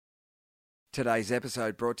Today's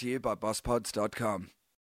episode brought to you by BossPods.com.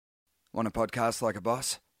 Want a podcast like a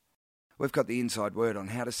boss? We've got the inside word on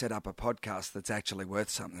how to set up a podcast that's actually worth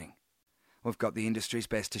something. We've got the industry's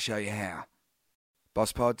best to show you how.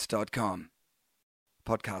 BossPods.com.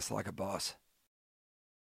 Podcast like a boss.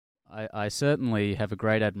 I certainly have a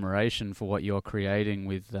great admiration for what you're creating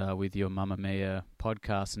with your Mamamia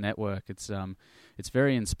podcast network. It's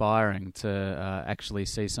very inspiring to actually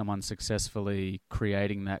see someone successfully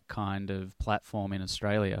creating that kind of platform in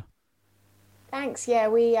Australia. Thanks. Yeah,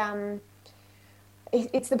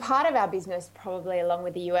 it's the part of our business, probably along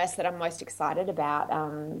with the US, that I'm most excited about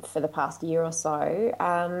for the past year or so,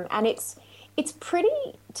 and it's pretty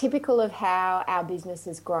typical of how our business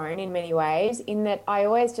has grown in many ways, in that I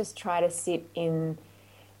always just try to sit in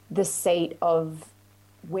the seat of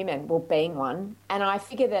women, well, being one, and I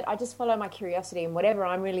figure that I just follow my curiosity, and whatever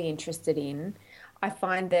I'm really interested in, I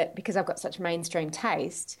find that because I've got such mainstream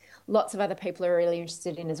taste, lots of other people are really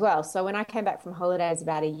interested in as well. So when I came back from holidays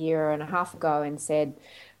about a year and a half ago and said,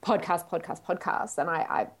 podcast, and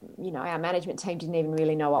I our management team didn't even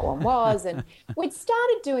really know what one was, and we'd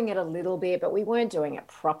started doing it a little bit, but we weren't doing it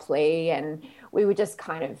properly, and we were just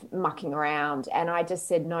kind of mucking around. And I just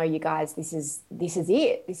said, no, you guys, this is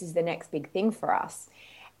it. This is the next big thing for us.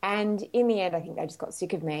 And in the end, I think they just got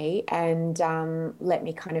sick of me and let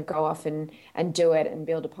me kind of go off and do it and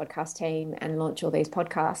build a podcast team and launch all these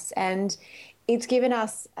podcasts. And it's given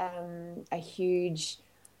us a huge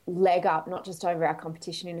leg up, not just over our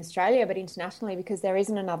competition in Australia, but internationally, because there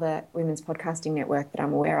isn't another women's podcasting network that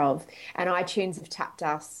I'm aware of. And iTunes have tapped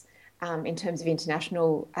us in terms of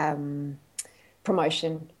international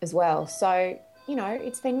promotion as well. So,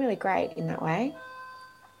 it's been really great in that way.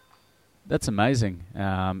 That's amazing.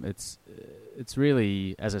 It's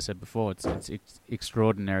really, as I said before, it's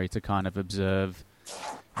extraordinary to kind of observe.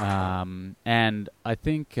 And I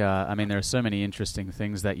think, there are so many interesting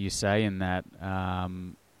things that you say in that.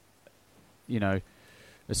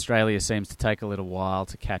 Australia seems to take a little while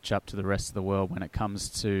to catch up to the rest of the world when it comes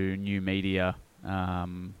to new media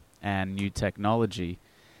and new technology.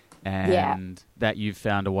 And that you've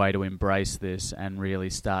found a way to embrace this and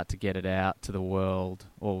really start to get it out to the world,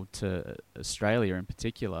 or to Australia in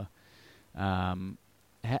particular. How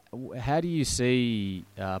do you see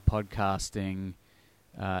podcasting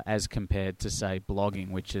as compared to, say,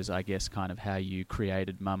 blogging, which is, I guess, kind of how you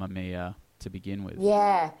created Mamamia to begin with?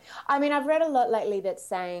 Yeah. I've read a lot lately that's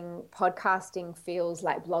saying podcasting feels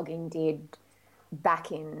like blogging did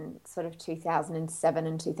back in sort of 2007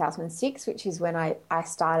 and 2006, which is when I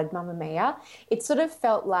started Mamamia. It sort of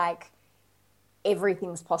felt like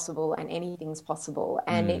everything's possible and anything's possible.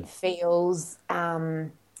 And it feels, I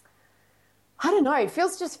don't know, it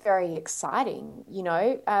feels just very exciting,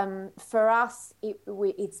 For us,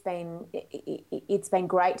 it's been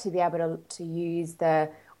great to be able to use the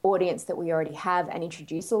audience that we already have and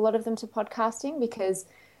introduce a lot of them to podcasting, because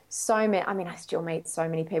I still meet so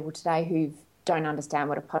many people today who don't understand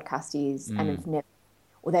what a podcast is and have never,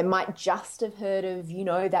 or they might just have heard of,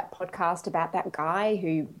 that podcast about that guy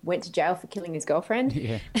who went to jail for killing his girlfriend.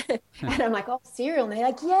 Yeah. And I'm like, oh, Serial. And they're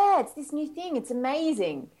like, yeah, it's this new thing. It's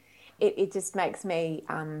amazing. It just makes me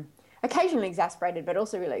occasionally exasperated, but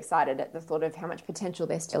also really excited at the thought of how much potential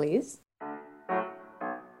there still is.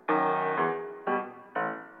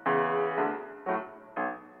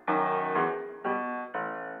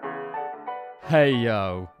 Hey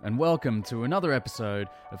yo, and welcome to another episode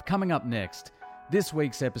of Coming Up Next. This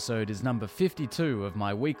week's episode is number 52 of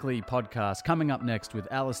my weekly podcast, Coming Up Next with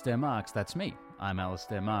Alistair Marks. That's me. I'm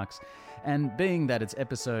Alistair Marks. And being that it's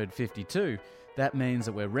episode 52, that means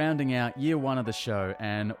that we're rounding out year one of the show,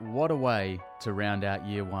 and what a way to round out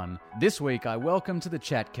year one. This week I welcome to the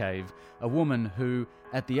Chat Cave a woman who,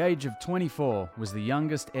 at the age of 24, was the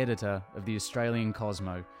youngest editor of the Australian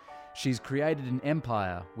Cosmo. She's created an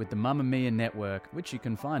empire with the Mamamia network, which you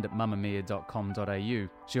can find at mamamia.com.au.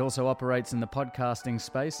 She also operates in the podcasting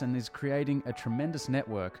space and is creating a tremendous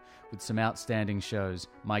network with some outstanding shows.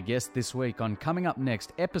 My guest this week on Coming Up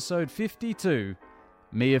Next, episode 52,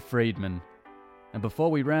 Mia Freedman. And before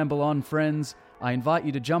we ramble on, friends, I invite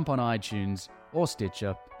you to jump on iTunes or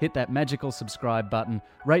Stitcher, hit that magical subscribe button,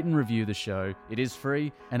 rate and review the show. It is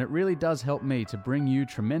free, and it really does help me to bring you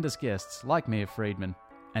tremendous guests like Mia Freedman.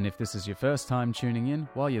 And if this is your first time tuning in,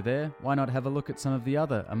 while you're there, why not have a look at some of the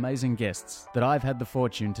other amazing guests that I've had the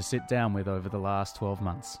fortune to sit down with over the last 12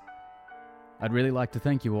 months. I'd really like to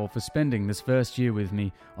thank you all for spending this first year with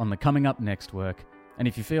me on the Coming Up Next work. And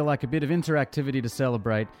if you feel like a bit of interactivity to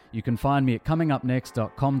celebrate, you can find me at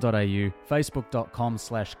comingupnext.com.au,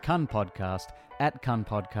 facebook.com/cunpodcast,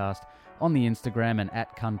 @cunpodcast on the Instagram, and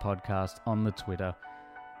 @cunpodcast on the Twitter.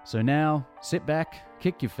 So now, sit back,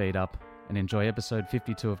 kick your feet up, and enjoy episode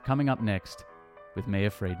 52 of Coming Up Next with Mia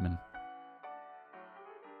Friedman.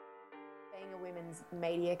 Being a women's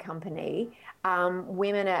media company,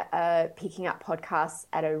 women are picking up podcasts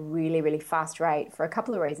at a really, really fast rate for a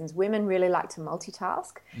couple of reasons. Women really like to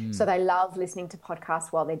multitask, so they love listening to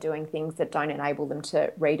podcasts while they're doing things that don't enable them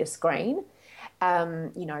to read a screen,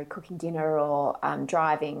 cooking dinner or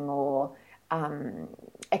driving or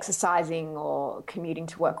exercising or commuting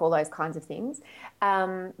to work, all those kinds of things.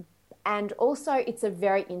 And also it's a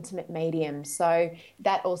very intimate medium. So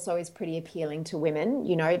that also is pretty appealing to women.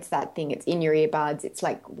 You know, it's that thing, it's in your earbuds. It's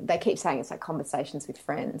like, they keep saying it's like conversations with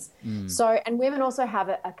friends. So, and women also have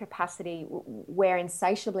a capacity, we're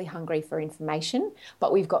insatiably hungry for information,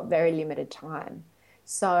 but we've got very limited time.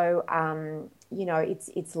 So,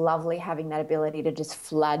 it's lovely having that ability to just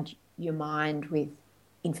flood your mind with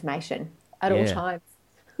information at all times.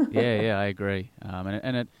 Yeah, I agree.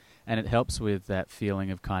 And it helps with that feeling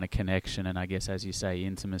of kind of connection and I guess, as you say,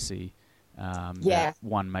 intimacy that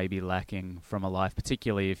one may be lacking from a life,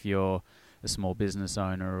 particularly if you're a small business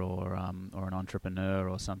owner or an entrepreneur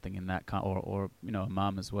or something in that kind, or a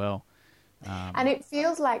mum as well. And it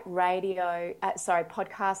feels like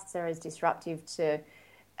podcasts are as disruptive to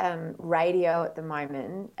radio at the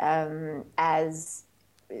moment as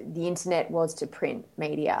the internet was to print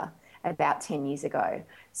media about 10 years ago.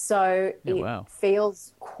 So it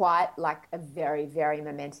feels quite like a very, very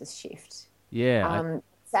momentous shift. Yeah.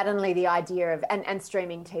 Suddenly the idea of, and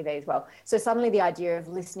streaming TV as well. So suddenly the idea of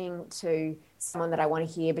listening to someone that I want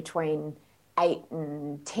to hear between 8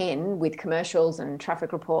 and 10 with commercials and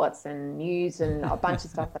traffic reports and news and a bunch of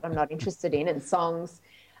stuff that I'm not interested in and songs,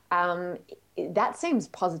 that seems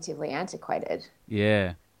positively antiquated.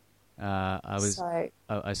 Yeah. I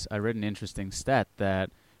read an interesting stat that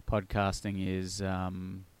podcasting is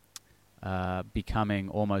becoming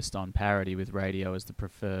almost on parity with radio as the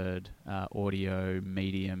preferred audio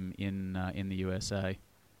medium in the USA.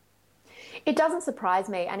 It doesn't surprise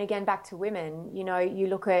me. And again, back to women, you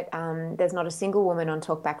look at, there's not a single woman on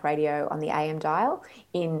talkback radio on the AM dial,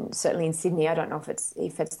 certainly in Sydney. I don't know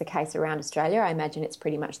if it's the case around Australia. I imagine it's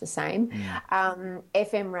pretty much the same.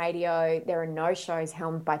 FM radio, there are no shows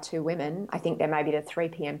helmed by two women. I think there may be the 3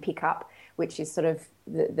 p.m. pickup, which is sort of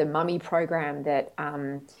the mummy program that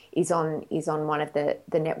is on one of the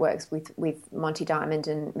networks with Monty Diamond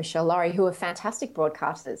and Michelle Laurie, who are fantastic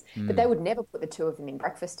broadcasters, but they would never put the two of them in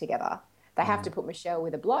breakfast together. They have to put Michelle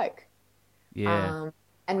with a bloke. Yeah.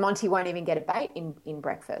 And Monty won't even get a bait in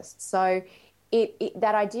breakfast. So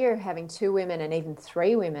that idea of having two women and even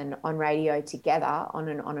three women on radio together on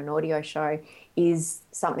an audio show is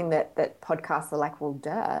something that podcasts are like, well,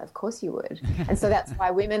 duh, of course you would. And so that's why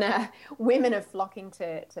women are flocking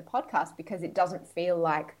to podcasts, because it doesn't feel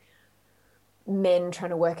like men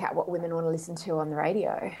trying to work out what women want to listen to on the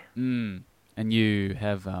radio. And you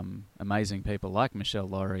have amazing people like Michelle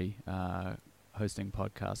Laurie hosting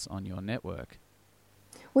podcasts on your network.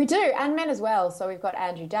 We do, and men as well. So we've got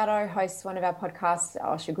Andrew Daddo hosts one of our podcasts.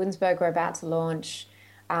 Osher Gunsberg we're about to launch.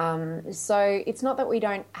 So it's not that we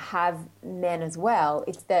don't have men as well.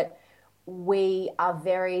 It's that we are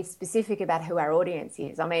very specific about who our audience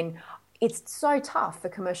is. I mean, it's so tough for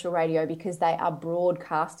commercial radio because they are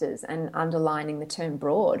broadcasters, and underlining the term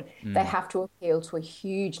broad, they have to appeal to a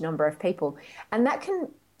huge number of people. And that can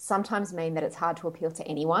sometimes mean that it's hard to appeal to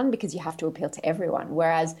anyone because you have to appeal to everyone.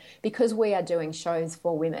 Whereas because we are doing shows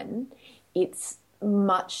for women, it's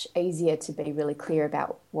much easier to be really clear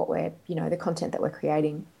about what we're, the content that we're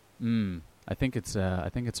creating. I think it's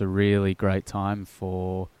a really great time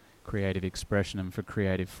for creative expression and for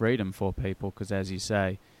creative freedom for people, because as you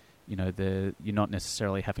say, you're not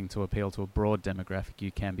necessarily having to appeal to a broad demographic.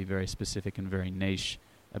 You can be very specific and very niche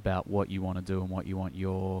about what you want to do and what you want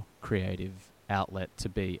your creative outlet to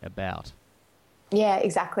be about. Yeah,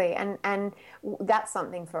 exactly. And that's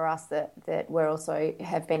something for us that we're also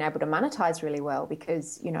have been able to monetize really well,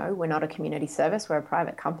 because, we're not a community service, we're a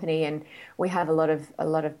private company, and we have a lot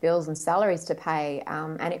of bills and salaries to pay,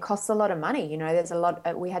 and it costs a lot of money. There's a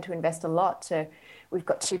lot, we had to invest a lot we've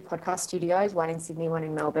got 2 podcast studios, one in Sydney, one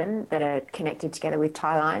in Melbourne, that are connected together with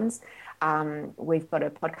tie lines. We've got a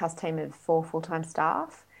podcast team of 4 full-time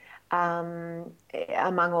staff,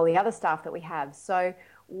 among all the other staff that we have. So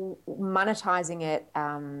monetizing it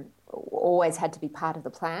always had to be part of the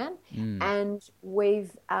plan, and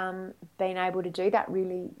we've been able to do that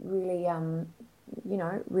really, really,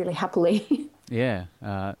 really happily. Yeah,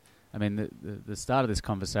 I mean, the start of this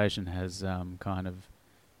conversation has kind of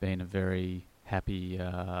been a very happy.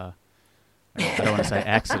 I don't want to say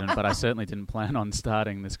accident, but I certainly didn't plan on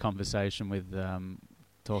starting this conversation with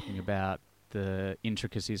talking about the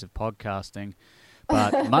intricacies of podcasting,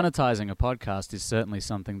 but monetizing a podcast is certainly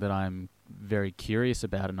something that I'm very curious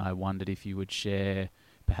about, and I wondered if you would share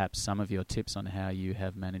perhaps some of your tips on how you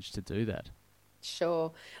have managed to do that.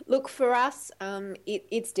 Sure. Look, for us,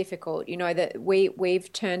 it's difficult. You know, that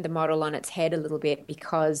we've turned the model on its head a little bit,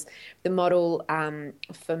 because the model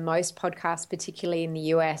for most podcasts, particularly in the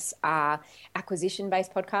US, are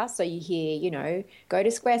acquisition-based podcasts. So you hear, you know, go to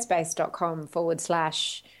squarespace.com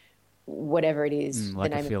 / whatever it is, like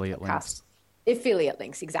the name affiliate of the podcast. links. Affiliate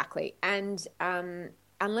links, exactly. And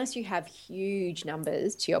unless you have huge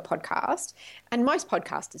numbers to your podcast, and most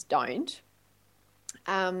podcasters don't,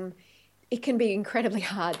 it can be incredibly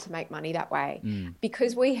hard to make money that way.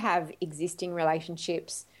 Because we have existing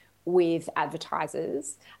relationships with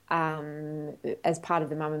advertisers as part of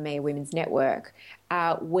the Mamamia Women's Network.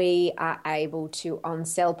 We are able to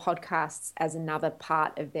on-sell podcasts as another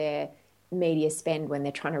part of their media spend when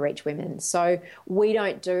they're trying to reach women. So we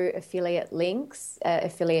don't do affiliate links,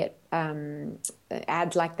 affiliate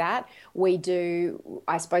ads like that. We do,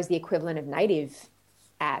 I suppose, the equivalent of native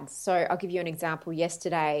ads. So I'll give you an example.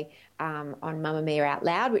 Yesterday on Mamamia Out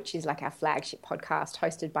Loud, which is like our flagship podcast,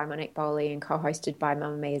 hosted by Monique Bowley and co-hosted by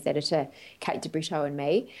Mamamia's editor, Kate DeBrito, and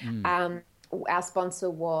me. Our sponsor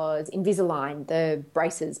was Invisalign, the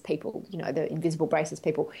braces people, you know, the invisible braces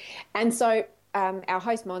people. And so our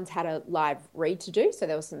host Mons had a live read to do, so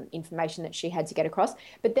there was some information that she had to get across.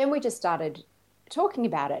 But then we just started talking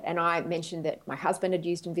about it, and I mentioned that my husband had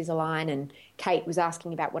used Invisalign, and Kate was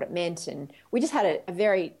asking about what it meant, and we just had a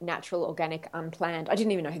very natural, organic, unplanned. I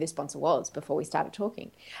didn't even know who the sponsor was before we started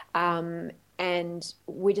talking, and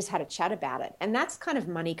we just had a chat about it, and that's kind of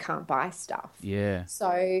money can't buy stuff. Yeah.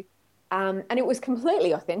 So, and it was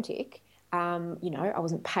completely authentic. You know, I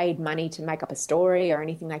wasn't paid money to make up a story or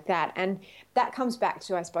anything like that, and that comes back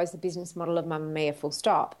to, I suppose, the business model of Mamamia. Full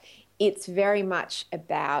stop. It's very much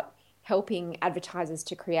about helping advertisers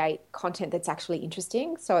to create content that's actually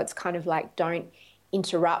interesting. So it's kind of like, don't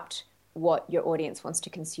interrupt what your audience wants to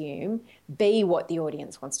consume, be what the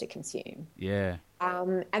audience wants to consume. Yeah.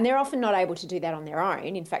 And they're often not able to do that on their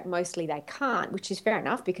own. In fact, mostly they can't, which is fair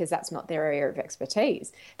enough, because that's not their area of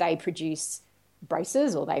expertise. They produce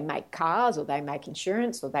braces, or they make cars, or they make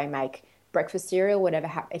insurance, or they make breakfast cereal,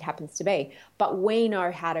 whatever it happens to be. But we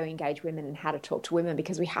know how to engage women and how to talk to women,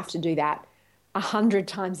 because we have to do that 100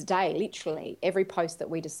 times a day, literally. Every post that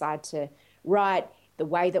we decide to write, the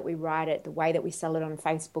way that we write it, the way that we sell it on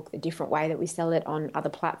Facebook, the different way that we sell it on other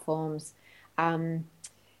platforms.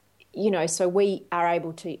 You know, so we are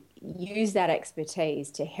able to use that expertise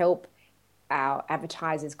to help our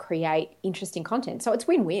advertisers create interesting content. So it's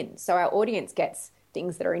win-win. So our audience gets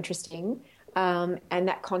things that are interesting, and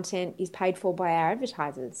that content is paid for by our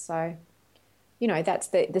advertisers. So, you know, that's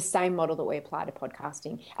the same model that we apply to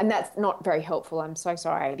podcasting. And that's not very helpful, I'm so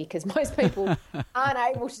sorry, because most people aren't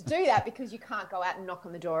able to do that, because you can't go out and knock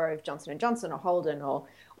on the door of Johnson & Johnson or Holden or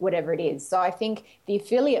whatever it is. So I think the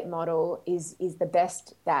affiliate model is the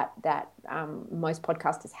best that most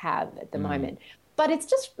podcasters have at the moment. But it's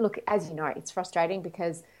just, look, as you know, it's frustrating,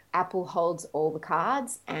 because Apple holds all the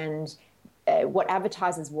cards, and what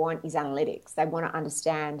advertisers want is analytics. They want to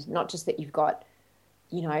understand not just that you've got,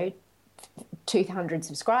 you know, 200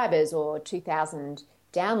 subscribers or 2,000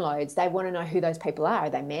 downloads. They want to know who those people are. Are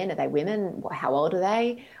they men? Are they women? How old are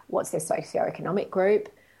they? What's their socioeconomic group?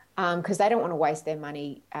 Because they don't want to waste their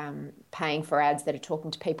money paying for ads that are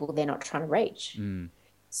talking to people they're not trying to reach.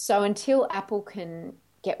 So until Apple can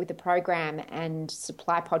get with the program and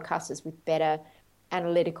supply podcasters with better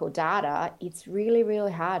analytical data, it's really,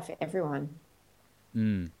 really hard for everyone.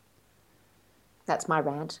 That's my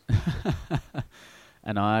rant.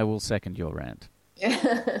 And I will second your rant.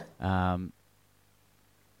 I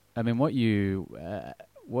mean, what you've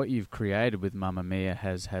created with Mamamia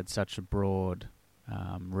has had such a broad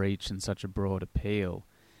reach and such a broad appeal,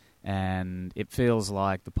 and it feels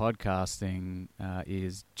like the podcasting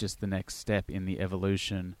is just the next step in the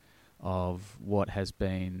evolution of what has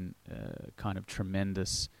been kind of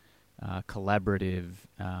tremendous collaborative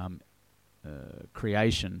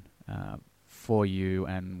creation for you,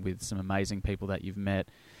 and with some amazing people that you've met,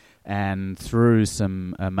 and through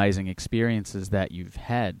some amazing experiences that you've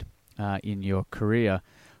had in your career.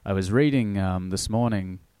 I was reading this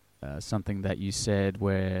morning something that you said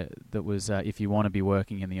that was if you want to be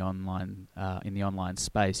working in the online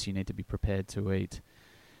space, you need to be prepared to eat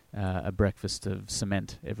a breakfast of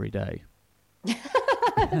cement every day.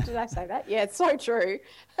 Did I say that? Yeah, it's so true.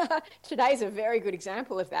 Today's a very good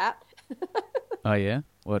example of that. Oh yeah?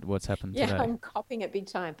 What's happened today? Yeah, I'm copying it big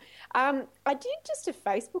time. I did just a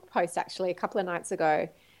Facebook post actually a couple of nights ago,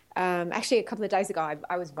 Actually, a couple of days ago,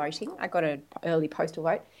 I was voting. I got an early postal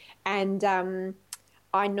vote, and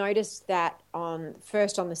I noticed that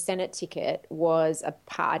first on the Senate ticket was a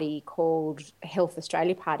party called Health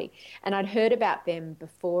Australia Party. And I'd heard about them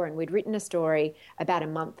before, and we'd written a story about a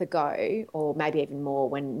month ago, or maybe even more,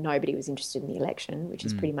 when nobody was interested in the election, which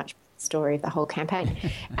is pretty much the story of the whole campaign.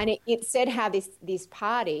 And it said how this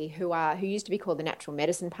party, who used to be called the Natural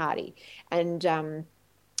Medicine Party, and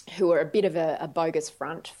who are a bit of a bogus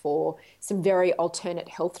front for some very alternate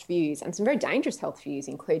health views and some very dangerous health views,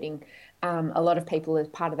 including a lot of people as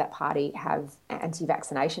part of that party have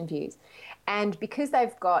anti-vaccination views. And because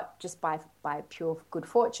they've got, just by pure good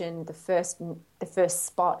fortune, the first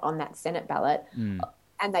spot on that Senate ballot,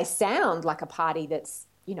 and they sound like a party that's,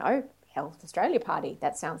 Health Australia Party,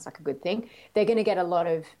 that sounds like a good thing, they're going to get a lot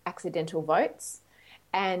of accidental votes.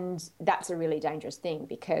 And that's a really dangerous thing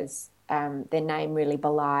because their name really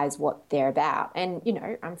belies what they're about. And,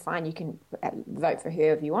 I'm fine. You can vote for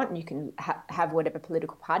whoever you want and you can have whatever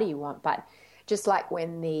political party you want. But just like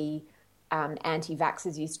when the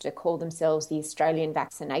anti-vaxxers used to call themselves the Australian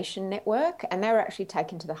Vaccination Network, and they were actually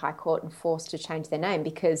taken to the High Court and forced to change their name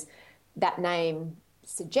because that name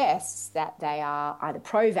suggests that they are either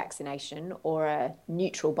pro-vaccination or a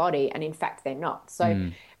neutral body, and in fact they're not.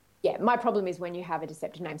 So yeah, my problem is when you have a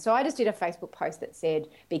deceptive name. So I just did a Facebook post that said,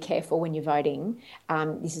 be careful when you're voting.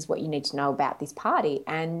 This is what you need to know about this party.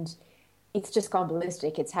 And it's just gone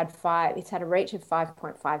ballistic. It's had a reach of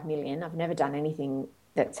 5.5 million. I've never done anything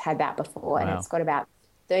that's had that before. Wow. And it's got about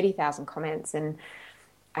 30,000 comments. And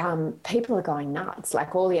people are going nuts.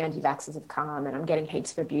 Like all the anti-vaxxers have come and I'm getting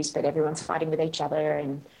heaps of abuse, but everyone's fighting with each other.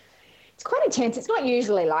 And it's quite intense. It's not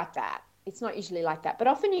usually like that. But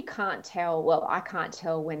often you can't tell. Well, I can't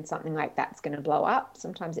tell when something like that's going to blow up.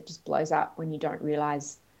 Sometimes it just blows up when you don't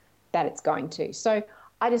realise that it's going to. So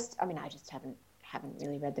I just haven't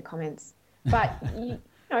really read the comments. But,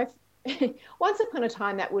 once upon a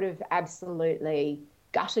time that would have absolutely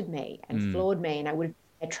gutted me and floored me, and I would have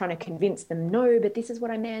been trying to convince them, no, but this is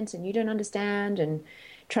what I meant and you don't understand, and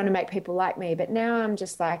trying to make people like me. But now I'm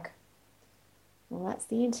just like, well, that's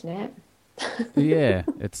the internet. Yeah,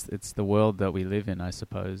 it's the world that we live in, I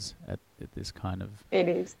suppose, at this kind of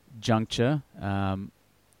juncture. And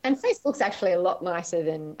Facebook's actually a lot nicer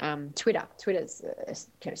than Twitter. Twitter's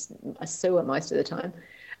a sewer most of the time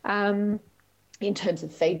in terms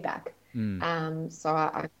of feedback. So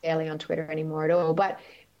I'm barely on Twitter anymore at all. But,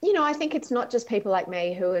 I think it's not just people like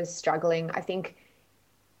me who are struggling. I think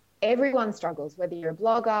everyone struggles, whether you're a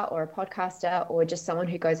blogger or a podcaster or just someone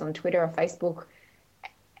who goes on Twitter or Facebook.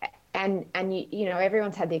 And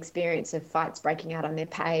everyone's had the experience of fights breaking out on their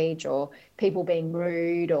page, or people being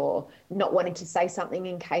rude, or not wanting to say something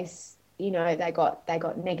in case they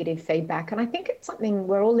got negative feedback. And I think it's something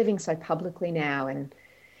we're all living so publicly now, and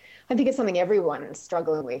I think it's something everyone is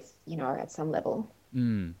struggling with, at some level.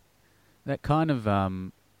 That kind of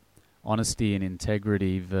honesty and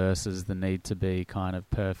integrity versus the need to be kind of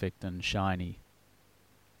perfect and shiny.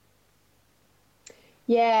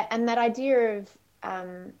 Yeah, and that idea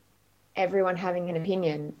of everyone having an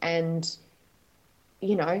opinion, and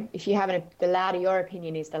if you have the louder your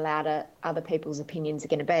opinion is, the louder other people's opinions are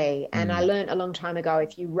going to be. And I learned a long time ago,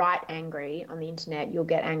 if you write angry on the internet, you'll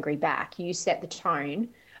get angry back. You set the tone.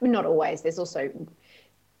 I mean, not always. There's also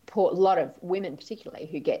a lot of women particularly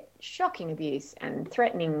who get shocking abuse and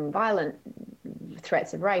threatening, violent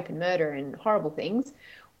threats of rape and murder and horrible things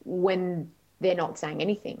when they're not saying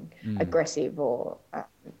anything aggressive or,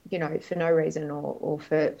 for no reason or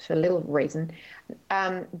for little reason.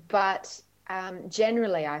 But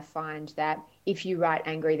generally I find that if you write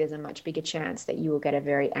angry, there's a much bigger chance that you will get a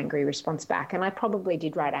very angry response back. And I probably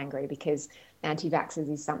did write angry because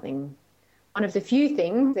anti-vaxxers is one of the few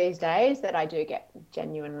things these days that I do get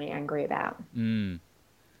genuinely angry about. And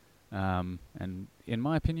in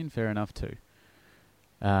my opinion, fair enough too.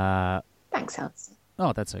 Thanks, Alice.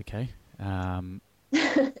 Oh, that's okay.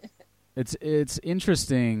 It's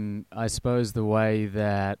interesting, I suppose, the way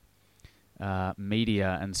that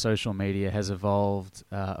media and social media has evolved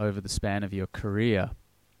over the span of your career.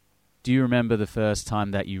 Do you remember the first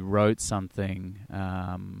time that you wrote something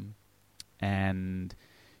and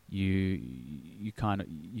you kind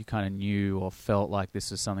of knew or felt like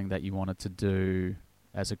this is something that you wanted to do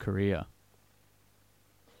as a career?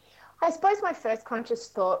 I suppose my first conscious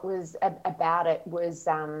thought was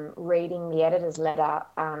reading the editor's letter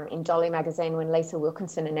in Dolly magazine when Lisa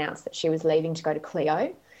Wilkinson announced that she was leaving to go to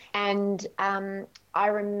Clio. And I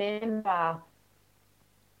remember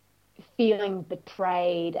feeling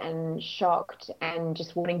betrayed and shocked and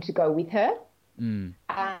just wanting to go with her. And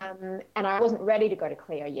I wasn't ready to go to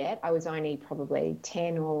Clio yet. I was only probably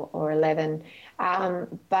 10 or 11.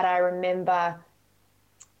 But I remember,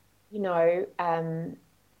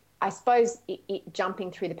 I suppose it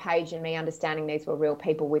jumping through the page and me understanding these were real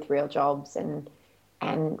people with real jobs and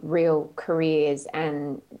real careers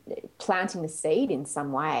and planting the seed in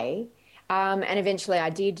some way. And eventually I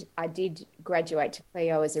did graduate to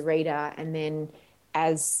Clio as a reader. And then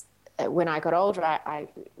when I got older, I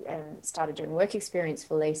started doing work experience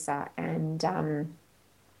for Lisa, and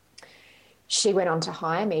she went on to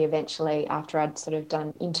hire me eventually after I'd sort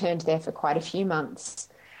of interned there for quite a few months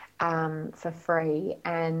for free.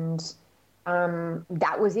 And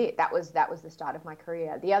that was it. That was the start of my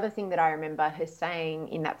career. The other thing that I remember her saying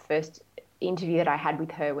in that first interview that I had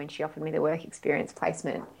with her when she offered me the work experience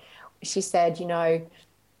placement, she said,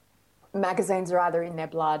 magazines are either in their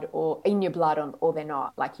blood or in your blood or they're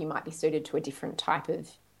not. Like, you might be suited to a different type of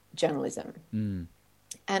journalism.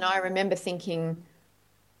 And I remember thinking,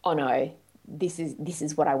 oh no, this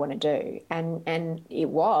is what I want to do. And it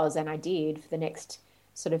was, and I did for the next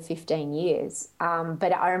sort of 15 years.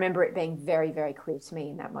 But I remember it being very, very clear to me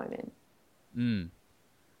in that moment.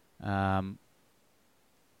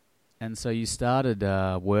 And so you started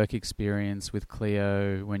work experience with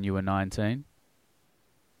Clio when you were 19?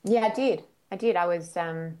 Yeah, I did. I was,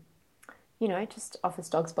 just office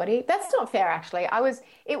dog's body. That's not fair, actually.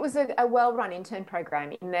 It was a well-run intern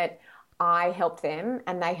program in that I helped them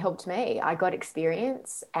and they helped me. I got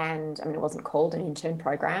experience, and it wasn't called an intern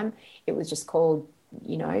program. It was just called,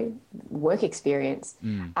 work experience.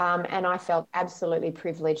 And I felt absolutely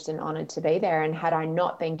privileged and honoured to be there. And had I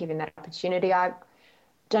not been given that opportunity, I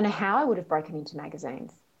don't know how I would have broken into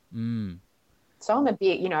magazines. So I'm a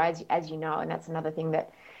bit, as you know, and that's another thing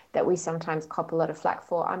that we sometimes cop a lot of flack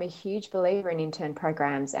for. I'm a huge believer in intern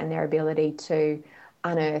programs and their ability to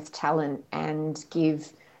unearth talent and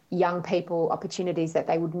give young people opportunities that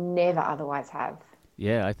they would never otherwise have.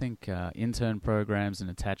 Yeah, I think intern programs and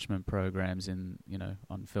attachment programs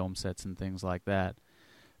on film sets and things like that,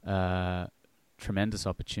 tremendous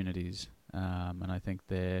opportunities, and I think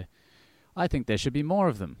there should be more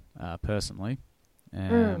of them, personally.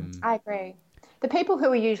 I agree. The people who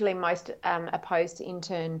are usually most opposed to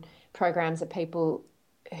intern programs are people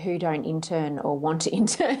who don't intern or want to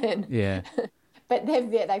intern. Yeah. But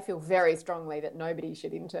they feel very strongly that nobody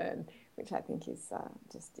should intern, which I think is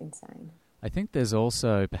just insane. I think there's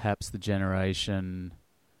also perhaps the generation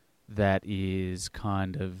that is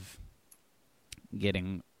kind of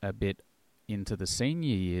getting a bit into the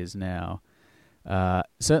senior years now.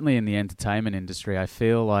 Certainly in the entertainment industry, I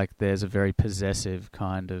feel like there's a very possessive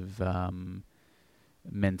kind of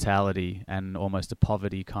mentality and almost a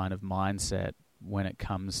poverty kind of mindset when it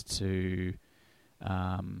comes to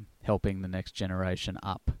helping the next generation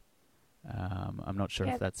up. I'm not sure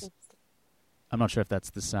if that's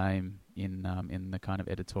the same in the kind of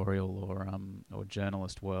editorial or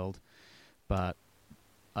journalist world, but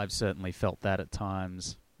I've certainly felt that at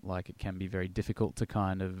times. Like, it can be very difficult to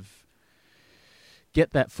kind of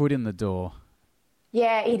get that foot in the door.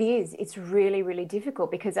 Yeah, it is. It's really, really difficult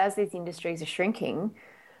because as these industries are shrinking,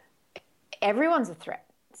 everyone's a threat.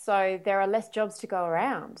 So there are less jobs to go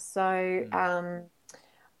around. So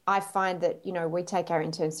I find that, we take our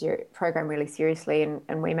intern program really seriously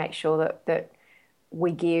and we make sure that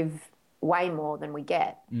we give way more than we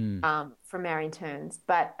get from our interns.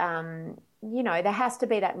 But, there has to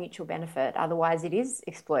be that mutual benefit. Otherwise, it is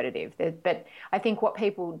exploitative. But I think what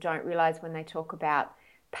people don't realise when they talk about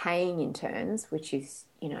paying interns, which is,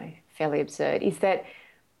 fairly absurd, is that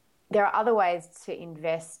there are other ways to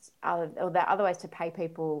invest, or there are other ways to pay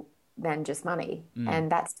people than just money, and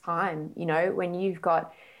that's time. When you've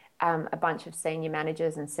got a bunch of senior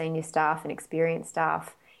managers and senior staff and experienced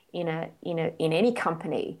staff in any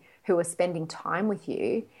company who are spending time with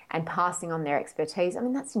you and passing on their expertise,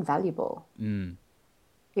 that's invaluable.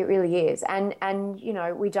 It really is. And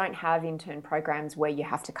we don't have intern programs where you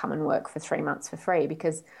have to come and work for 3 months for free,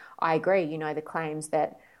 because I agree, the claims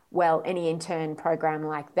that, well, any intern program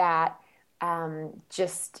like that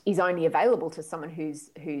just is only available to someone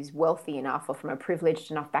who's wealthy enough or from a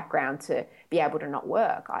privileged enough background to be able to not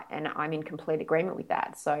work. And I'm in complete agreement with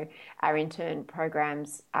that. So our intern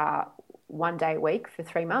programs are 1 day a week for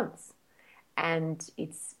 3 months. And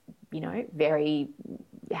it's,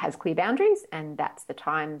 has clear boundaries, and that's the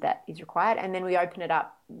time that is required. And then we open it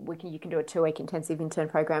up. You can do a 2-week intensive intern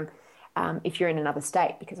program if you're in another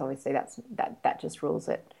state, because obviously that just rules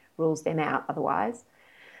them out otherwise.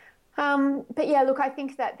 But yeah, look, I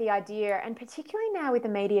think that the idea, and particularly now with the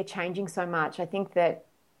media changing so much, I think that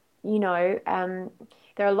there are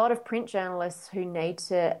a lot of print journalists who need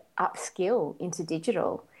to upskill into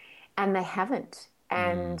digital, and they haven't.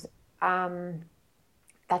 And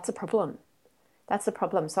that's a problem. That's a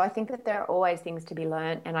problem. So I think that there are always things to be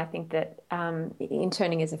learned, and I think that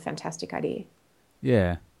interning is a fantastic idea.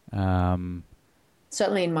 Yeah.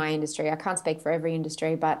 Certainly in my industry. I can't speak for every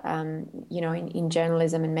industry, but, in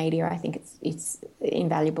journalism and media, I think it's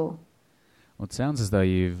invaluable. Well, it sounds as though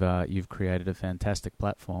you've created a fantastic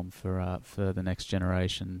platform for the next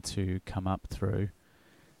generation to come up through.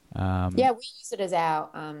 We use it as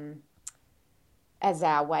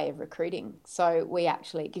our way of recruiting. So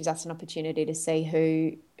it gives us an opportunity to see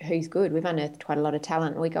who's good. We've unearthed quite a lot of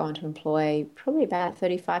talent. We go on to employ probably about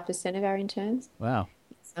 35% of our interns. Wow.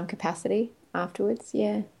 Some capacity afterwards,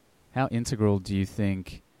 yeah. How integral do you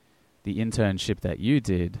think the internship that you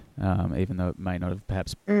did, even though it may not have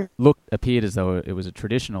perhaps appeared as though it was a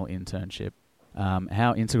traditional internship,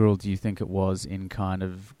 how integral do you think it was in kind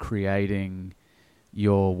of creating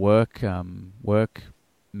your work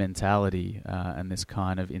mentality and this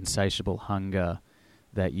kind of insatiable hunger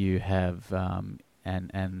that you have,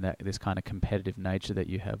 and that this kind of competitive nature that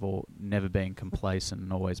you have, or never being complacent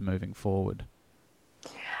and always moving forward?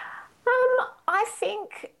 I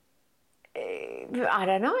think, I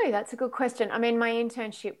don't know. That's a good question. I mean, my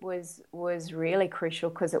internship was really crucial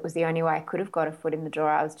because it was the only way I could have got a foot in the door.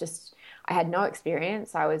 I had no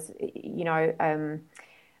experience. I was,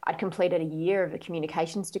 I'd completed a year of a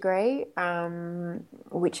communications degree,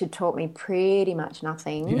 which had taught me pretty much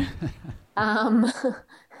nothing. Yeah.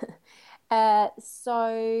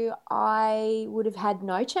 So I would have had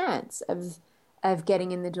no chance of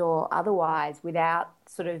getting in the door otherwise without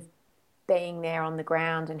sort of being there on the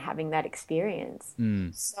ground and having that experience.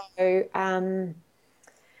 So, I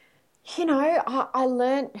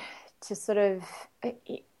learned to sort of, and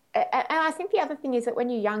I think the other thing is that when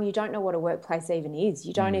you're young, you don't know what a workplace even is.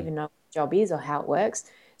 You don't even know what a job is or how it works.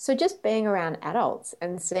 So just being around adults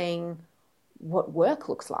and seeing what work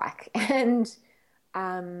looks like, and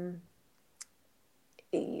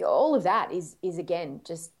all of that is again,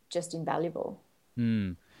 just invaluable.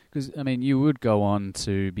 Because, I mean, you would go on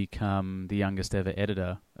to become the youngest ever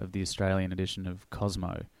editor of the Australian edition of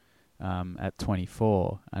Cosmo at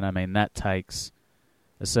 24. And, I mean, that takes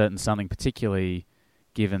a certain something, particularly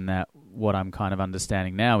given that what I'm kind of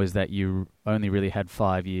understanding now is that you only really had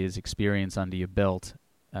 5 years experience under your belt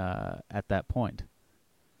at that point.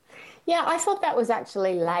 Yeah, I thought that was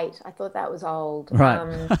actually late. I thought that was old.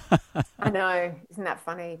 Right. I know. Isn't that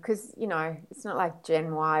funny? Because, it's not like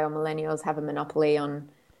Gen Y or millennials have a monopoly on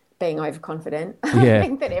being overconfident. Yeah. I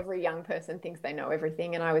think that every young person thinks they know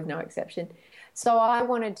everything, and I was no exception. So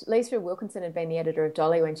Lisa Wilkinson had been the editor of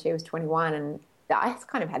Dolly when she was 21, and I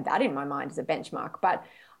kind of had that in my mind as a benchmark. But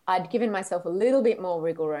I'd given myself a little bit more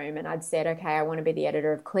wriggle room, and I'd said, okay, I want to be the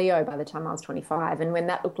editor of Clio by the time I was 25. And when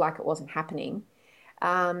that looked like it wasn't happening,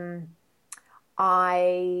 I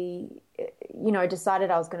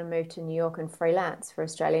decided I was going to move to New York and freelance for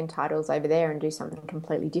Australian titles over there and do something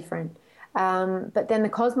completely different. But then the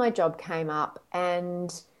Cosmo job came up, and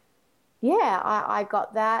I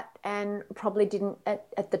got that, and probably didn't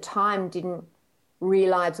at the time didn't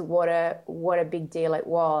realize what a big deal it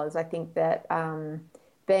was. I think that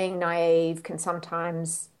being naive can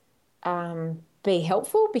sometimes be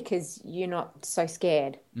helpful because you're not so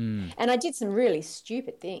scared. And I did some really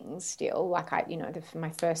stupid things still. Like for my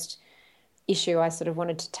first issue, I sort of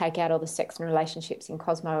wanted to take out all the sex and relationships in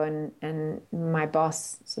Cosmo, and my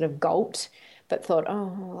boss sort of gulped, but thought,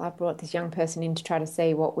 oh, I brought this young person in to try to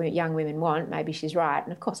see what young women want. Maybe she's right.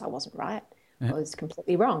 And of course I wasn't right. I was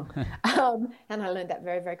completely wrong. And I learned that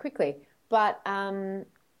very, very quickly. But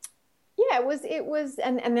it was,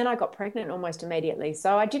 and then I got pregnant almost immediately.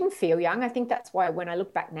 So I didn't feel young. I think that's why when I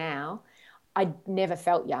look back now, I never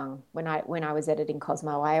felt young when I was editing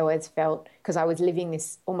Cosmo. I always felt, because I was living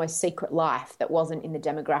this almost secret life that wasn't in the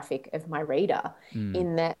demographic of my reader,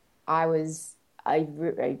 in that I was,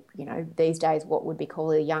 these days what would be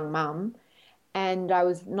called a young mum, and I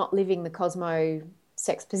was not living the Cosmo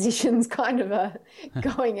sex positions kind of a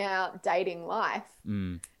going out dating life.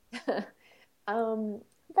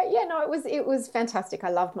 But yeah, no, it was fantastic. I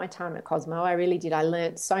loved my time at Cosmo. I really did. I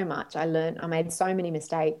learned so much. I made so many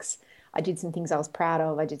mistakes. I did some things I was proud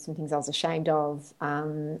of. I did some things I was ashamed of.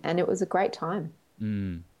 And it was a great time.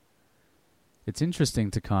 It's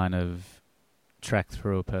interesting to kind of track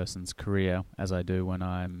through a person's career, as I do when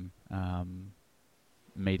I'm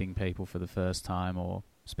meeting people for the first time or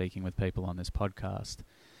speaking with people on this podcast,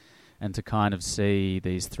 and to kind of see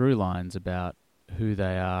these through lines about who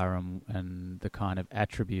they are and the kind of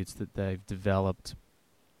attributes that they've developed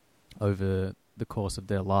over the course of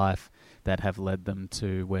their life that have led them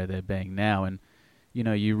to where they're being now. And, you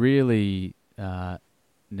know, you really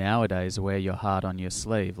nowadays wear your heart on your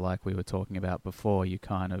sleeve, like we were talking about before. You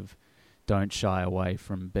kind of don't shy away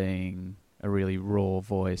from being a really raw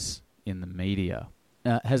voice in the media.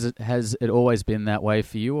 Has it always been that way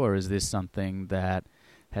for you, or is this something that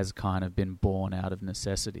has kind of been born out of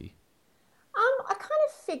necessity? I kind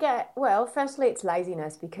of figure, well, firstly, it's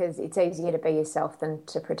laziness, because it's easier to be yourself than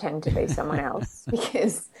to pretend to be someone else.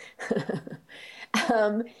 Because,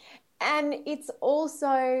 and it's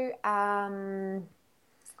also, I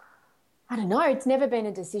don't know, it's never been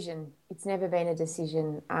a decision. It's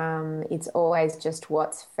always just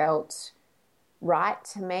what's felt right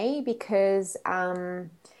to me, because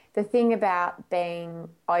the thing about being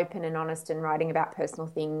open and honest and writing about personal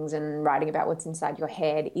things and writing about what's inside your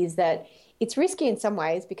head is that it's risky in some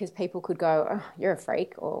ways, because people could go, oh, you're a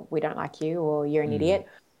freak, or we don't like you, or you're an idiot.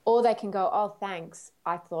 Or they can go, oh, thanks,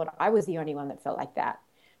 I thought I was the only one that felt like that.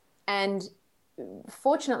 And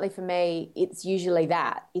fortunately for me, it's usually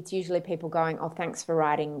that. It's usually people going, oh, thanks for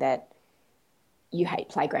writing that you hate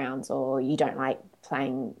playgrounds, or you don't like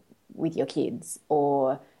playing with your kids,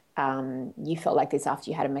 or you felt like this after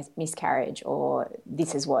you had a miscarriage, or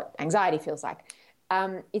this is what anxiety feels like.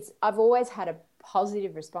 I've always had a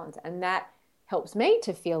positive response, and that helps me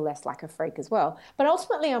to feel less like a freak as well. But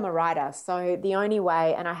ultimately, I'm a writer, so the only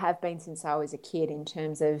way, and I have been since I was a kid, in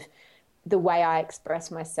terms of the way I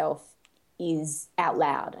express myself is out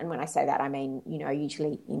loud. And when I say that, I mean, you know,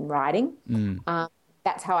 usually in writing.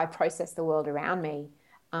 That's how I process the world around me,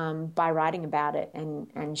 by writing about it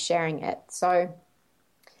and sharing it. So,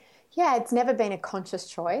 yeah, it's never been a conscious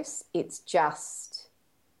choice. It's just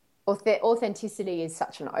authenticity is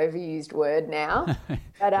such an overused word now.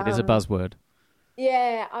 But, it is a buzzword.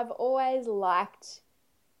 Yeah, I've always liked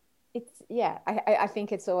it. Yeah, I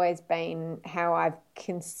think it's always been how I've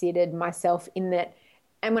considered myself in that.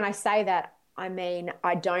 And when I say that, I mean,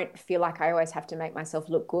 I don't feel like I always have to make myself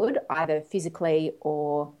look good, either physically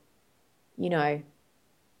or, you know,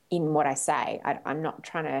 in what I say. I'm not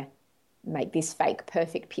trying to make this fake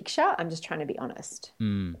perfect picture. I'm just trying to be honest.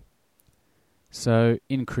 So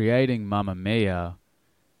in creating Mamma Mia,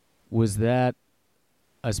 was the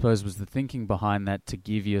thinking behind that to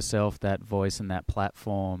give yourself that voice and that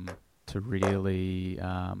platform to really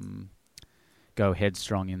go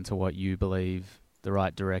headstrong into what you believe the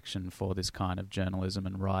right direction for this kind of journalism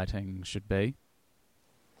and writing should be?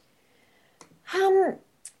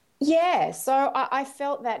 Yeah, so I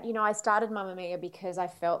felt that, you know, I started Mamma Mia because I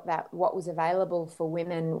felt that what was available for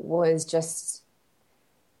women was just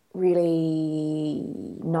really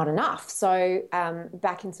not enough. So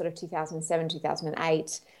back in sort of 2007,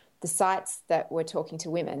 2008, the sites that were talking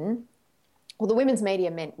to women, well, the women's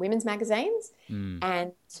media meant women's magazines,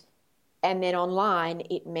 and then online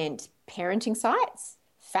it meant parenting sites,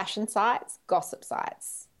 fashion sites, gossip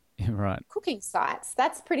sites. Right. Cooking sites.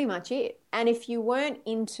 That's pretty much it. And if you weren't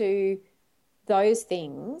into those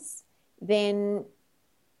things, then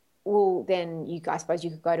I suppose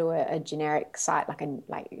you could go to a generic site like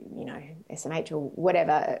SMH or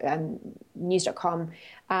whatever, news.com.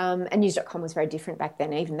 And news.com was very different back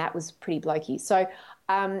then. Even that was pretty blokey. So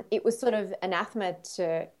it was sort of anathema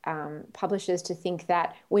to publishers to think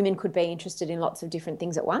that women could be interested in lots of different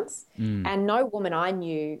things at once. And no woman I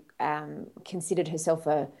knew considered herself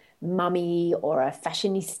a mummy or a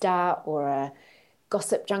fashionista or a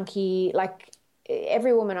gossip junkie. Like,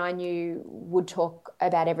 every woman I knew would talk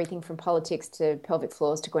about everything from politics to pelvic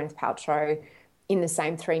floors to Gwyneth Paltrow in the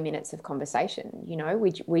same 3 minutes of conversation. You know,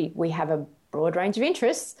 we have a broad range of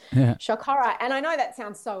interests. Yeah. Shock horror. And I know that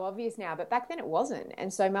sounds so obvious now, but back then it wasn't.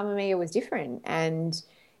 And so Mamma Mia was different and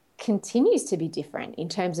continues to be different in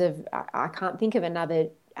terms of, I can't think of another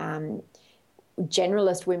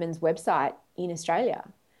generalist women's website in Australia.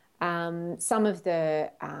 Some of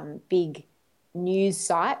the big news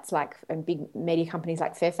sites and big media companies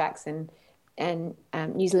like Fairfax and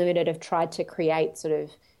News Limited have tried to create sort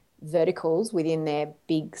of verticals within their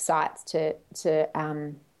big sites to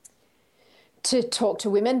talk to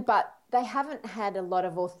women, but they haven't had a lot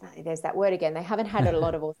of there's that word again. They haven't had a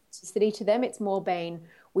lot of authenticity to them. It's more been,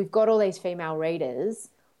 we've got all these female readers,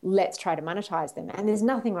 let's try to monetize them. And there's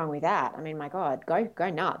nothing wrong with that. I mean, my God, go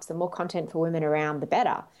nuts. The more content for women around, the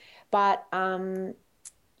better. But you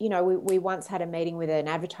know, we once had a meeting with an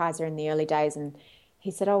advertiser in the early days, and he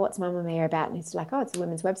said, oh, what's Mamma Mia about? And he's like, oh, it's a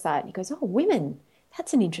women's website. And he goes, oh, women,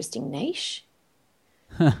 that's an interesting niche.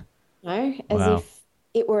 You know, as if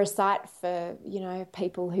it were a site for, you know,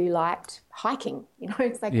 people who liked hiking. You know,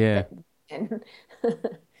 it's like, yeah.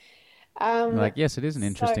 Like, yes, it is an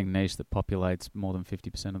interesting niche that populates more than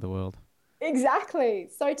 50% of the world. Exactly.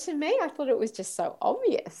 So to me, I thought it was just so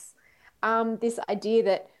obvious. This idea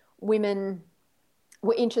that women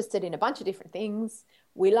were interested in a bunch of different things.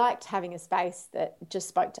 We liked having a space that just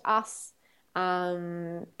spoke to us.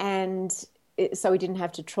 So we didn't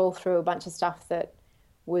have to trawl through a bunch of stuff that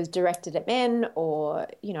was directed at men, or,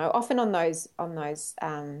 often on those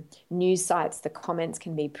news sites, the comments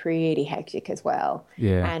can be pretty hectic as well.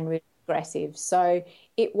 Yeah. And really aggressive. So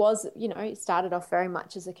it was, it started off very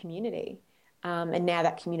much as a community. And now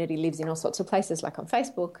that community lives in all sorts of places, like on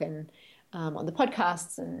Facebook and on the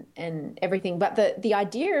podcasts and everything. But the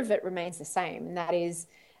idea of it remains the same, and that is,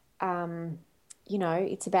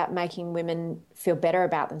 it's about making women feel better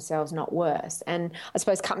about themselves, not worse. And I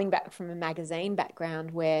suppose coming back from a magazine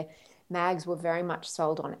background where mags were very much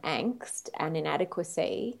sold on angst and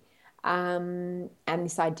inadequacy, and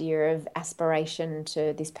this idea of aspiration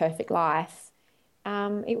to this perfect life,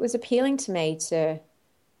 it was appealing to me to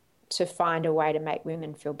find a way to make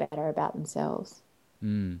women feel better about themselves.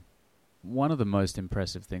 Mm. One of the most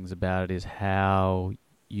impressive things about it is how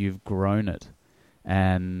you've grown it.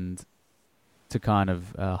 And to kind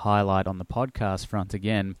of highlight on the podcast front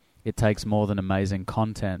again, it takes more than amazing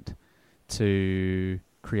content to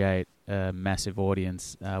create a massive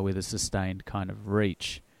audience with a sustained kind of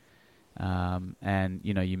reach. And,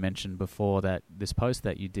 you mentioned before that this post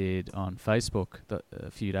that you did on Facebook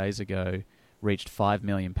a few days ago reached 5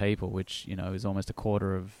 million people, which, is almost a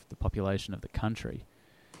quarter of the population of the country.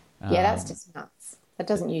 Yeah, that's just nuts. That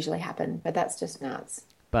doesn't usually happen, but that's just nuts.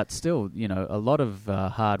 But still, a lot of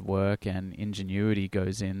hard work and ingenuity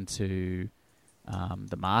goes into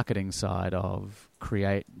the marketing side of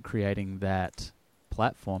creating that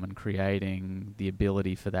platform and creating the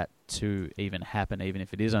ability for that to even happen, even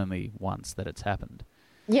if it is only once that it's happened.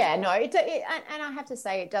 Yeah, no, and I have to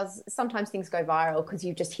say it does. Sometimes things go viral because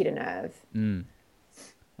you've just hit a nerve. Mm.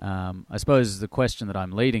 I suppose the question that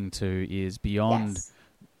I'm leading to is beyond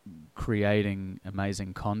creating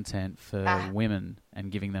amazing content for women and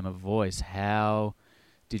giving them a voice. How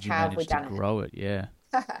did you manage to grow it? Yeah.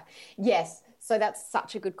 Yes. So that's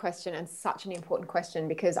such a good question and such an important question,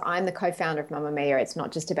 because I'm the co-founder of Mamamia. It's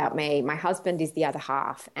not just about me. My husband is the other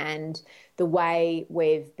half. And the way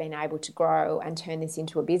we've been able to grow and turn this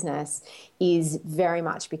into a business is very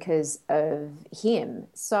much because of him.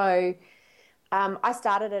 So I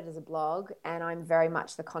started it as a blog, and I'm very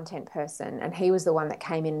much the content person. And he was the one that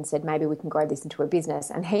came in and said, maybe we can grow this into a business.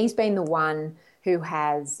 And he's been the one he's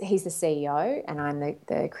the CEO and I'm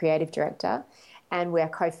the creative director, and we're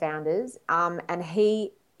co-founders. And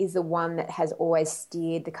he is the one that has always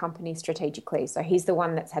steered the company strategically. So he's the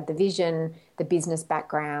one that's had the vision, the business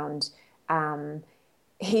background.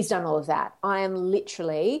 He's done all of that. I am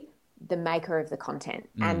literally the maker of the content,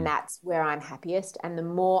 and that's where I'm happiest. And the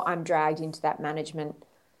more I'm dragged into that management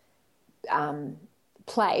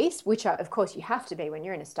place, which of course you have to be when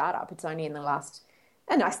you're in a startup, it's only in the last,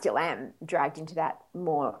 and I still am dragged into that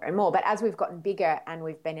more and more. But as we've gotten bigger and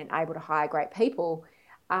we've been able to hire great people,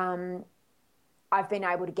 I've been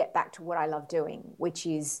able to get back to what I love doing, which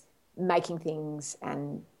is making things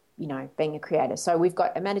and being a creator. So we've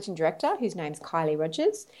got a managing director whose name's Kylie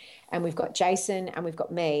Rogers, and we've got Jason, and we've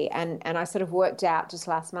got me. And I sort of worked out just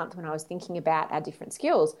last month when I was thinking about our different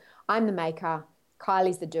skills. I'm the maker,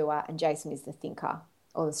 Kylie's the doer, and Jason is the thinker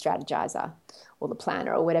or the strategizer or the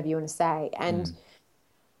planner or whatever you want to say. And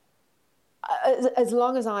as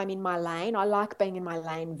long as I'm in my lane, I like being in my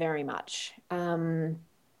lane very much. And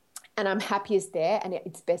I'm happiest there, and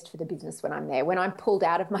it's best for the business when I'm there. When I'm pulled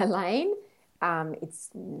out of my lane, it's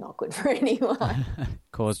not good for anyone.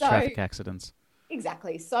 Cause traffic accidents.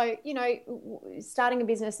 Exactly. So, starting a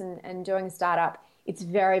business and doing a startup, it's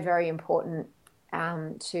very, very important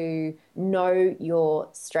to know your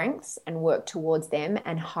strengths and work towards them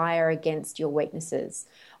and hire against your weaknesses.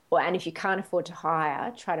 And if you can't afford to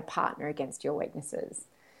hire, try to partner against your weaknesses.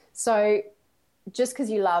 So just because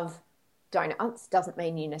you love donuts doesn't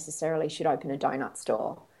mean you necessarily should open a donut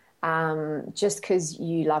store. Just because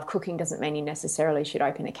you love cooking doesn't mean you necessarily should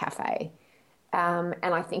open a cafe. And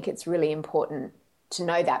I think it's really important to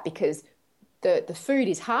know that, because the food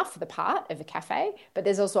is half the part of a cafe, but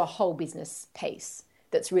there's also a whole business piece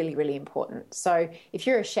that's really, really important. So if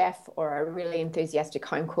you're a chef or a really enthusiastic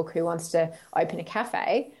home cook who wants to open a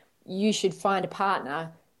cafe, you should find a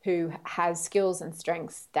partner who has skills and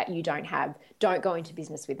strengths that you don't have. Don't go into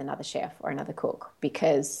business with another chef or another cook,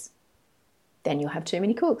 because then you'll have too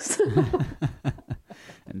many cooks.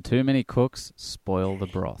 And too many cooks spoil the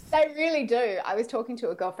broth. They really do. I was talking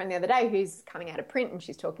to a girlfriend the other day who's coming out of print, and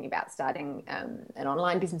she's talking about starting an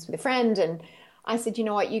online business with a friend. And I said, you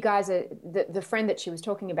know what, you guys are, the friend that she was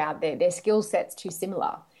talking about, their skill set's too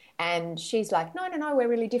similar. And she's like, no, we're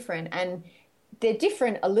really different. And they're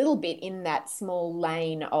different a little bit in that small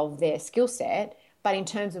lane of their skill set, but in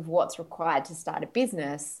terms of what's required to start a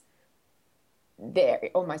business, they're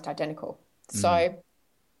almost identical. So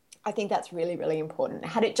I think that's really, really important.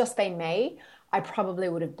 Had it just been me, I probably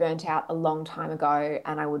would have burnt out a long time ago,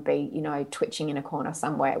 and I would be, twitching in a corner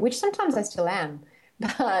somewhere, which sometimes I still am.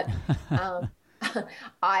 But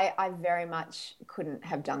I very much couldn't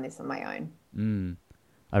have done this on my own.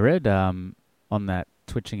 I read on that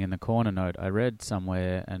twitching in the corner note, I read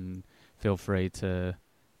somewhere, and feel free to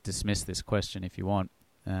dismiss this question if you want,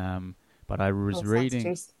 but I was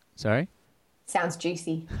reading... Sorry? Sounds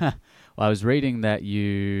juicy. Well, I was reading that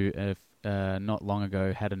you not long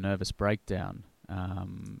ago had a nervous breakdown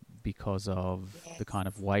because of the kind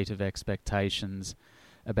of weight of expectations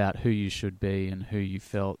about who you should be and who you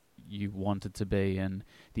felt you wanted to be, and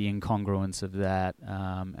the incongruence of that,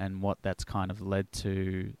 and what that's kind of led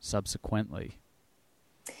to subsequently.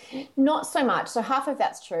 Not so much. So half of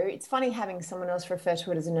that's true. It's funny having someone else refer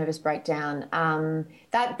to it as a nervous breakdown.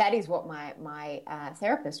 That is what my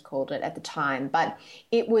therapist called it at the time. But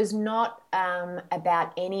it was not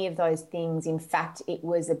about any of those things. In fact, it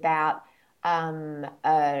was about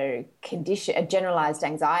a generalized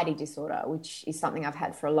anxiety disorder, which is something I've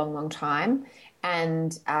had for a long, long time.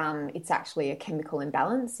 And it's actually a chemical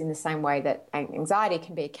imbalance in the same way that anxiety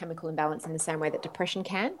can be a chemical imbalance in the same way that depression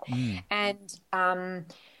can. And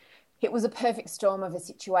it was a perfect storm of a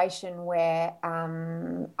situation where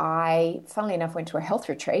I, funnily enough, went to a health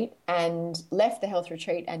retreat and left the health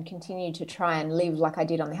retreat and continued to try and live like I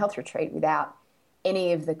did on the health retreat without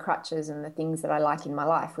any of the crutches and the things that I like in my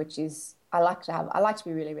life, which is I like to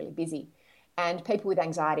be really, really busy. And people with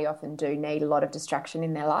anxiety often do need a lot of distraction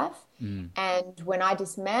in their life. And when I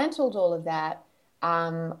dismantled all of that,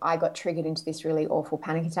 I got triggered into this really awful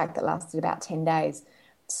panic attack that lasted about 10 days.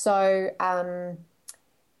 So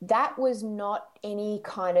that was not any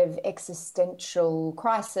kind of existential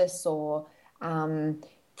crisis or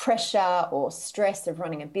pressure or stress of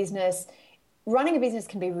running a business. Running a business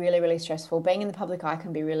can be really, really stressful. Being in the public eye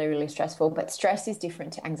can be really, really stressful, but stress is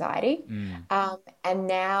different to anxiety. And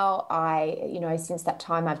now since that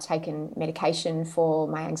time, I've taken medication for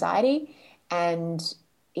my anxiety, and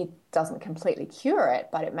it doesn't completely cure it,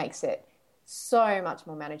 but it makes it so much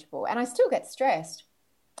more manageable. And I still get stressed.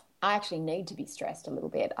 I actually need to be stressed a little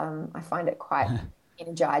bit. I find it quite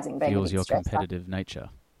energizing. Fuels your competitive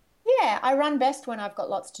nature. Yeah, I run best when I've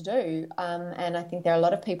got lots to do, and I think there are a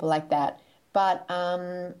lot of people like that. But,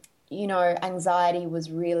 anxiety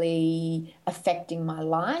was really affecting my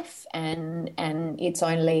life, and it's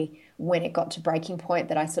only when it got to breaking point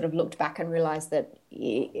that I sort of looked back and realised that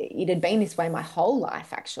it had been this way my whole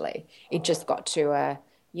life, actually. It just got to I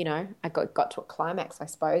got to a climax, I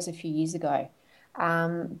suppose, a few years ago.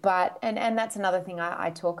 But that's another thing I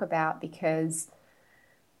talk about, because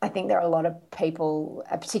I think there are a lot of people,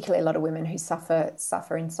 particularly a lot of women, who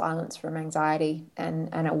suffer in silence from anxiety and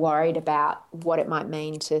are worried about what it might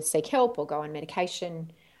mean to seek help or go on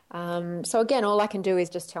medication. So again, all I can do is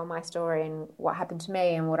just tell my story and what happened to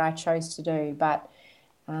me and what I chose to do. But,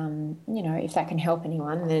 if that can help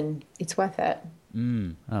anyone, then it's worth it.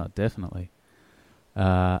 Oh, definitely.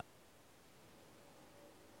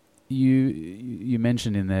 You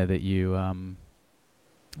mentioned in there that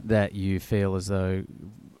you feel as though,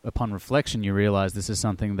 upon reflection, you realise this is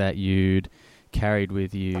something that you'd carried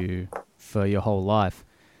with you for your whole life.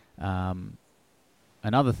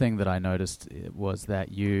 Another thing that I noticed was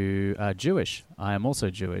that you are Jewish. I am also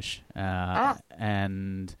Jewish,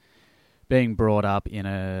 and being brought up in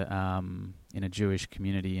a Jewish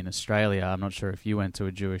community in Australia. I'm not sure if you went to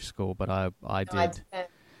a Jewish school, but I did.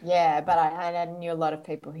 Yeah, but I knew a lot of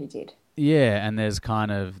people who did. Yeah, and there's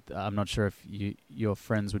kind of, I'm not sure if your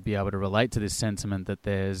friends would be able to relate to this sentiment, that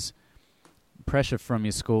there's pressure from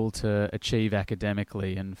your school to achieve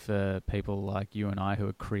academically, and for people like you and I who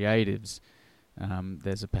are creatives,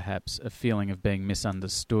 there's perhaps a feeling of being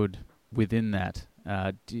misunderstood within that.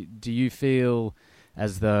 Do you feel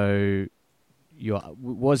as though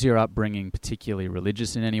was your upbringing particularly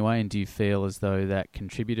religious in any way, and do you feel as though that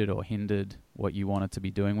contributed or hindered what you wanted to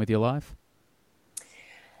be doing with your life?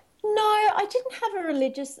 No, I didn't have a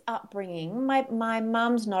religious upbringing. My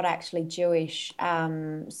mum's not actually Jewish,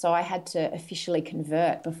 so I had to officially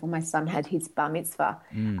convert before my son had his bar mitzvah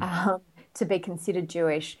to be considered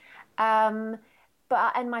Jewish. And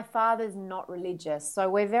my father's not religious, so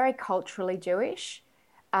we're very culturally Jewish.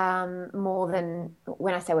 More than,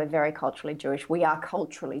 when I say we're very culturally Jewish, we are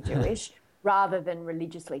culturally Jewish rather than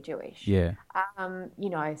religiously Jewish. Yeah.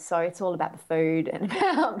 So it's all about the food and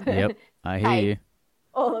about Yep, I hear you.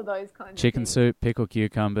 all of those kinds Chicken of things. soup, pickled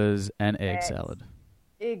cucumbers, and egg Yes, salad.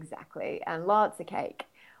 exactly. And lots of cake,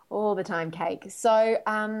 all the time cake. So,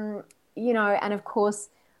 and of course,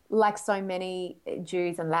 like so many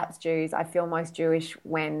Jews and Lapsed Jews, I feel most Jewish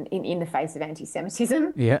when in the face of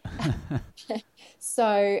anti-Semitism. Yeah.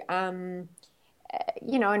 So, and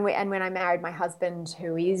when I married my husband,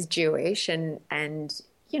 who is Jewish and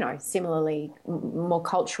similarly more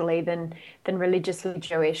culturally than religiously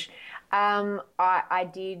Jewish, I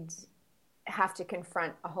did have to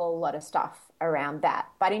confront a whole lot of stuff around that.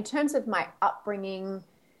 But in terms of my upbringing,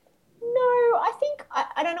 no, I think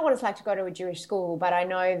I don't know what it's like to go to a Jewish school, but I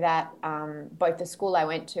know that both the school I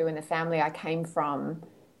went to and the family I came from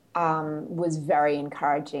was very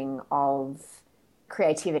encouraging of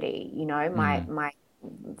creativity. My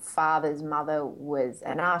father's mother was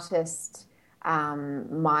an artist.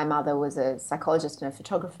 My mother was a psychologist and a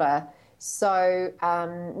photographer. So,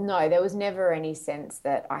 no, there was never any sense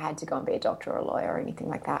that I had to go and be a doctor or a lawyer or anything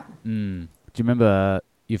like that. Do you remember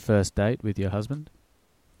your first date with your husband?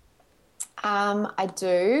 I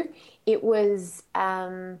do. It was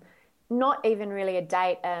not even really a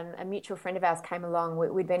date. A mutual friend of ours came along.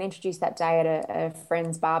 We'd been introduced that day at a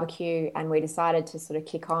friend's barbecue, and we decided to sort of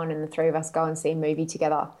kick on and the three of us go and see a movie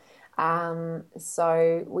together.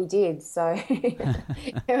 So we did. So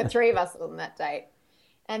there were three of us on that date.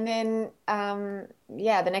 And then, the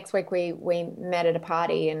next week we met at a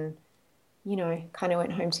party and, kind of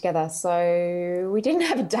went home together. So we didn't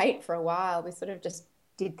have a date for a while. We sort of just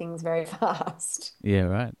did things very fast. Yeah,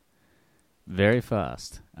 right. Very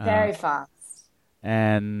fast. Very fast.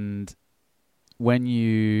 And when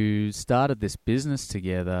you started this business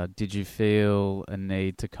together, did you feel a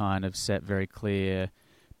need to kind of set very clear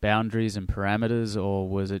boundaries and parameters, or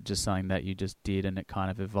was it just something that you just did and it kind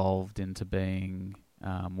of evolved into being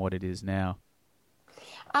what it is now?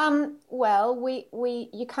 Well,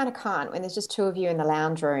 you kind of can't when there's just two of you in the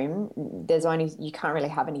lounge room. You can't really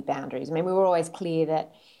have any boundaries. I mean, we were always clear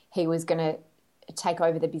that he was going to take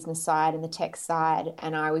over the business side and the tech side,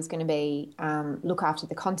 and I was going to be look after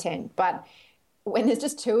the content. But when there's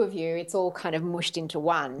just two of you, it's all kind of mushed into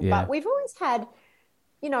one. Yeah. But we've always had,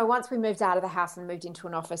 once we moved out of the house and moved into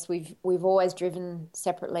an office, we've always driven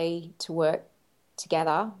separately to work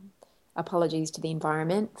together. Apologies to the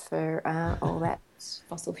environment for all that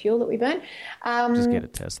fossil fuel that we burn. Just get a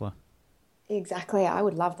Tesla. Exactly. I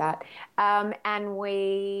would love that. And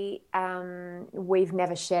we've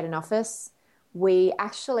never shared an office. We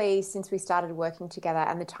actually, since we started working together,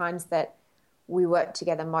 and the times that we work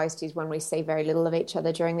together most is when we see very little of each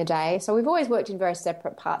other during the day. So we've always worked in very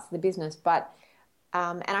separate parts of the business. But,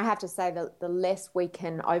 and I have to say that the less we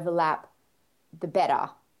can overlap, the better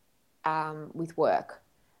with work.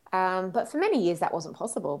 But for many years that wasn't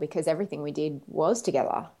possible because everything we did was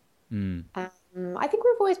together. I think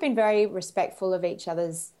we've always been very respectful of each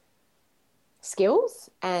other's skills,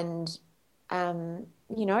 and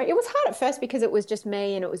it was hard at first because it was just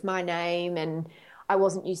me and it was my name, and I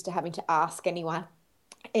wasn't used to having to ask anyone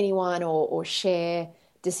or share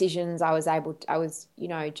decisions. I was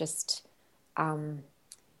just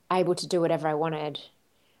able to do whatever I wanted.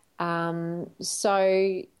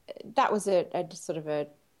 So that was a sort of a,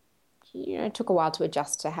 it took a while to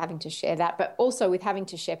adjust to having to share that, but also with having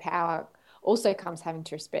to share power also comes having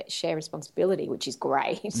to share responsibility, which is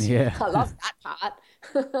great. Yeah. I love that part.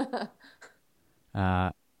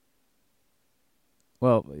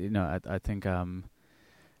 Well, I think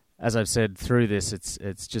as I've said through this,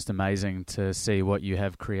 it's just amazing to see what you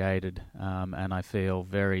have created, and I feel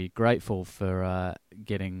very grateful for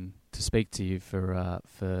getting to speak to you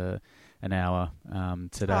for an hour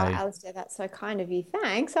today. Oh, Alistair, that's so kind of you.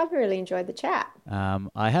 Thanks. I've really enjoyed the chat.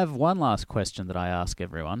 I have one last question that I ask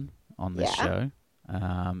everyone on this show,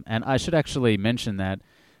 and I should actually mention that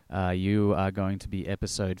you are going to be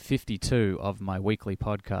episode 52 of my weekly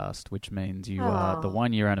podcast, which means you are the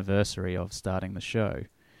 1 year anniversary of starting the show.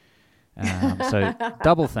 So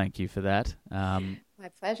double thank you for that. My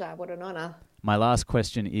pleasure. What an honour. My last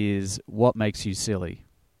question is, what makes you silly?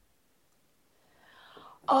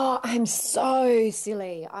 Oh, I'm so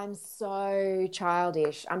silly. I'm so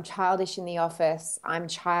childish. I'm childish in the office. I'm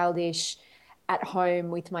childish at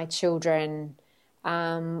home with my children.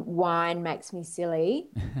 Wine makes me silly.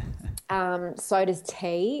 So does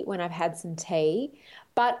tea when I've had some tea.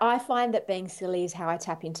 But I find that being silly is how I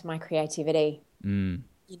tap into my creativity.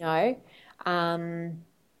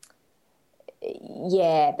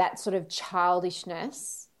 That sort of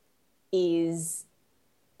childishness is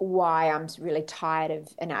why I'm really tired of,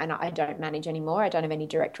 and I don't manage anymore. I don't have any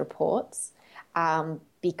direct reports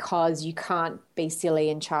because you can't be silly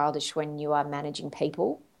and childish when you are managing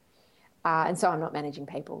people. And so I'm not managing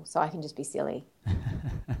people, so I can just be silly.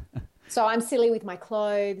 So I'm silly with my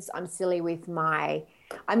clothes. I'm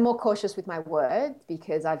more cautious with my words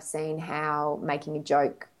because I've seen how making a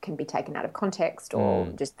joke can be taken out of context or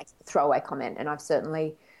just making a throwaway comment. And I've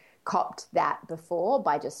certainly copped that before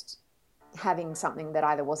by just having something that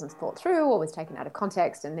either wasn't thought through or was taken out of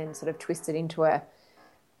context and then sort of twisted into a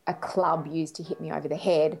club used to hit me over the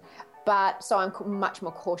head. But so I'm much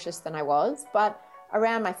more cautious than I was. But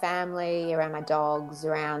around my family, around my dogs,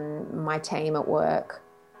 around my team at work,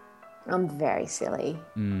 I'm very silly.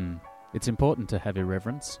 It's important to have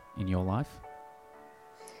irreverence in your life.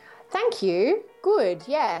 Thank you. Good,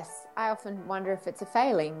 yes. I often wonder if it's a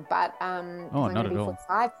failing, but I'm not going to at be all.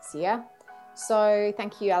 45 this year. So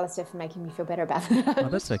thank you, Alistair, for making me feel better about that. Oh,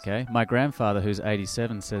 that's okay. My grandfather, who's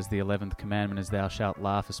 87, says the 11th commandment is thou shalt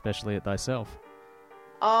laugh especially at thyself.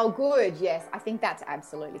 Oh, good. Yes, I think that's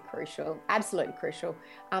absolutely crucial. Absolutely crucial.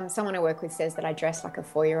 Someone I work with says that I dress like a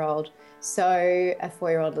 4-year-old, so a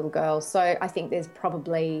 4-year-old little girl. So I think there's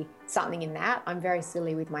probably something in that. I'm very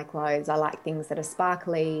silly with my clothes. I like things that are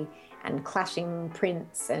sparkly and clashing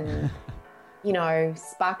prints and,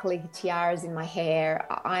 sparkly tiaras in my hair.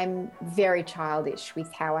 I'm very childish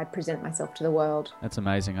with how I present myself to the world. That's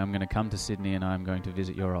amazing. I'm going to come to Sydney and I'm going to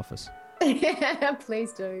visit your office.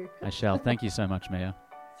 Please do. I shall. Thank you so much, Mia.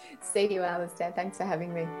 See you, Alistair. Thanks for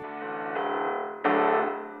having me.